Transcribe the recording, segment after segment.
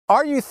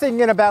Are you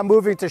thinking about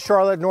moving to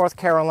Charlotte, North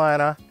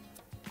Carolina,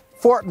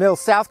 Fort Mill,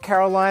 South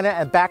Carolina,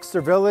 and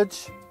Baxter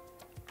Village?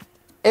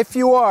 If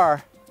you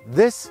are,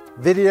 this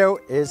video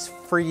is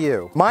for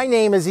you. My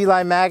name is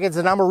Eli Magids,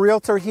 and I'm a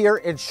realtor here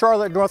in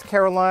Charlotte, North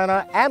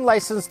Carolina, and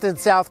licensed in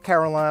South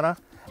Carolina.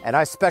 And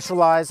I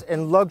specialize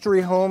in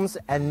luxury homes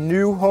and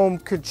new home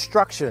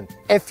construction.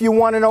 If you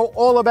want to know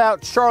all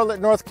about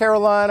Charlotte, North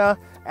Carolina,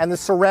 and the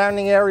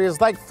surrounding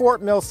areas like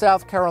Fort Mill,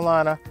 South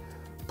Carolina,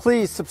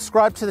 please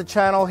subscribe to the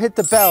channel, hit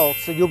the bell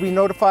so you'll be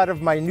notified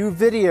of my new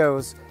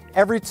videos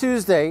every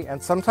Tuesday,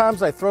 and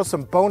sometimes I throw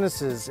some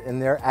bonuses in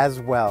there as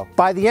well.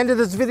 By the end of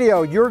this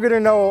video, you're gonna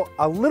know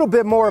a little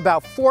bit more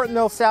about Fort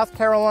Mill, South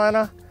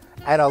Carolina,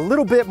 and a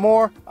little bit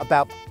more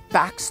about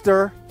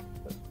Baxter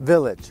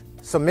Village.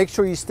 So make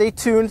sure you stay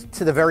tuned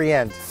to the very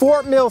end.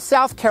 Fort Mill,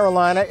 South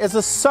Carolina is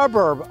a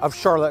suburb of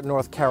Charlotte,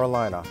 North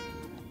Carolina.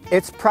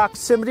 Its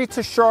proximity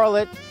to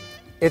Charlotte,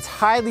 its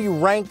highly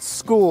ranked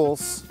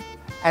schools,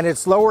 and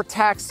its lower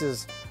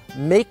taxes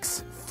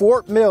makes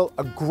Fort Mill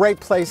a great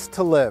place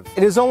to live.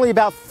 It is only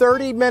about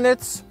 30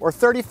 minutes or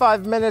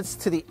 35 minutes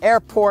to the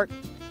airport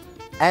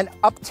and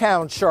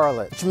uptown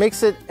Charlotte, which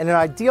makes it an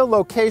ideal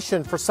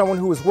location for someone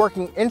who is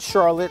working in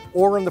Charlotte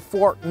or in the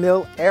Fort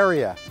Mill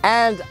area.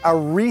 And a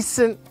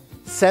recent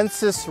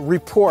census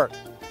report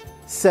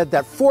said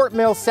that Fort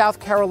Mill, South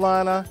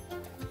Carolina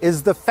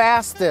is the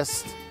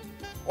fastest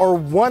or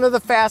one of the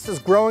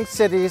fastest growing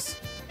cities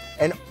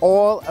in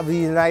all of the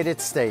United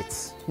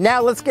States.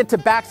 Now let's get to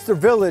Baxter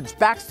Village.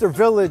 Baxter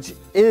Village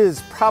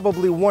is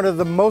probably one of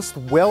the most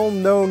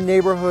well-known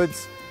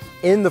neighborhoods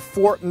in the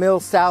Fort Mill,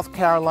 South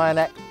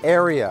Carolina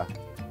area.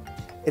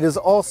 It is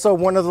also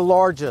one of the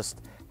largest,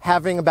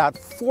 having about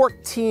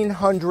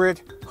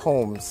 1,400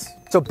 homes.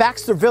 So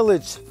Baxter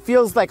Village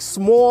feels like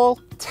small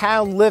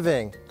town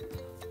living,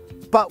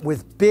 but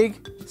with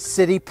big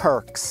city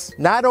perks.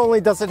 Not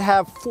only does it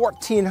have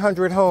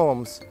 1,400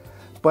 homes,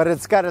 but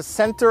it's got a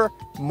center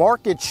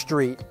market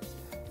street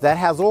that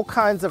has all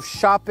kinds of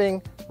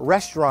shopping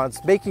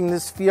restaurants, making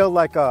this feel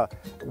like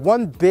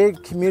one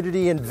big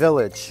community and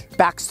village.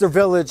 Baxter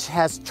Village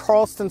has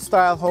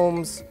Charleston-style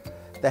homes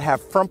that have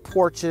front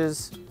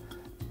porches,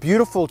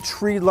 beautiful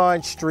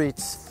tree-lined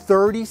streets,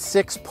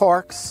 36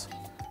 parks,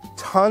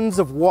 tons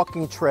of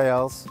walking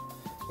trails.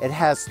 It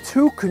has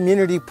 2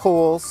 community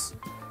pools.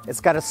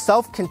 It's got a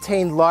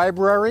self-contained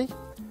library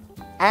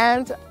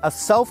and a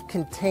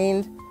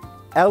self-contained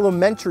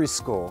elementary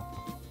school.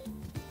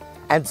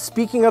 And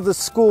speaking of the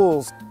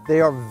schools,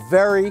 they are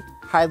very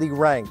highly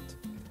ranked.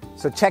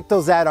 So check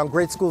those out on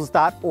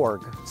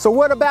greatschools.org. So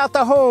what about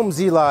the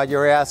homes, Eli,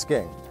 you're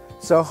asking?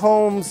 So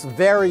homes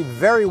vary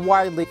very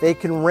widely. They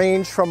can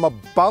range from a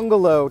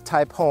bungalow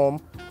type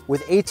home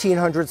with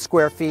 1,800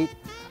 square feet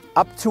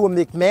up to a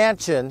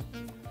McMansion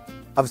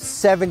of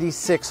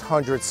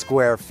 7,600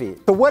 square feet.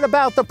 So what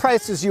about the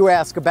prices, you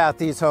ask, about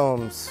these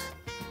homes?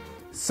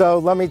 So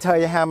let me tell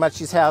you how much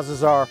these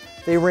houses are.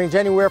 They range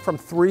anywhere from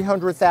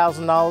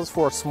 $300,000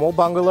 for a small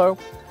bungalow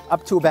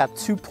up to about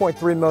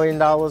 $2.3 million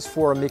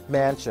for a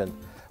McMansion.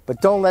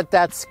 But don't let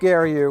that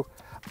scare you.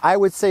 I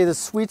would say the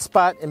sweet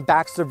spot in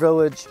Baxter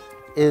Village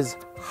is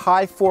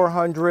high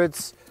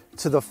 400s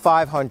to the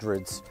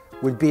 500s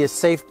would be a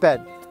safe bet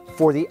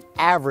for the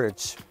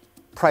average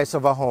price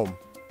of a home.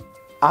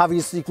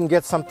 Obviously, you can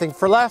get something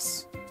for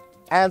less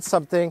and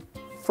something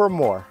for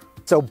more.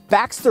 So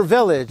Baxter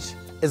Village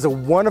is a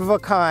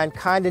one-of-a-kind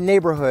kind of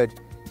neighborhood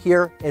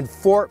here in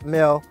Fort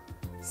Mill,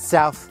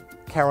 South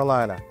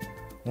Carolina.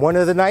 One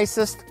of the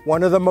nicest,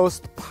 one of the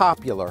most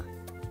popular.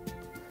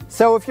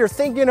 So if you're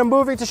thinking of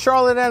moving to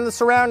Charlotte and the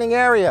surrounding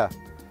area,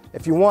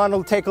 if you want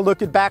to take a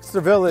look at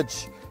Baxter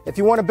Village, if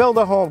you want to build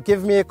a home,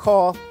 give me a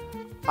call.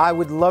 I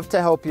would love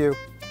to help you.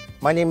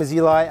 My name is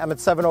Eli. I'm at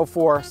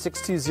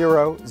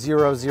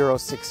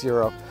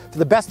 704-620-0060. For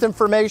the best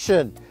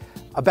information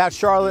about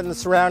Charlotte and the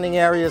surrounding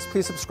areas,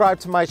 please subscribe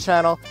to my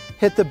channel,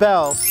 hit the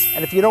bell,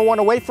 and if you don't want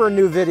to wait for a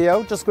new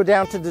video, just go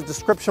down to the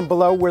description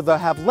below where they'll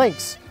have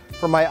links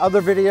for my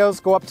other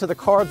videos, go up to the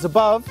cards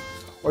above,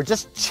 or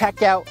just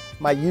check out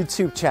my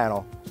YouTube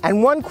channel.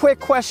 And one quick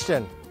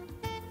question,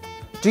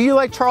 do you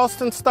like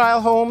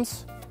Charleston-style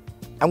homes?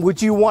 And would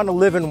you want to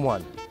live in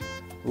one?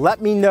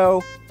 Let me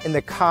know in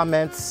the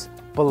comments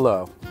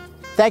below.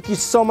 Thank you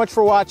so much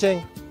for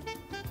watching,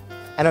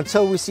 and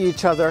until we see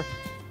each other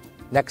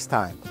next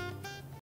time.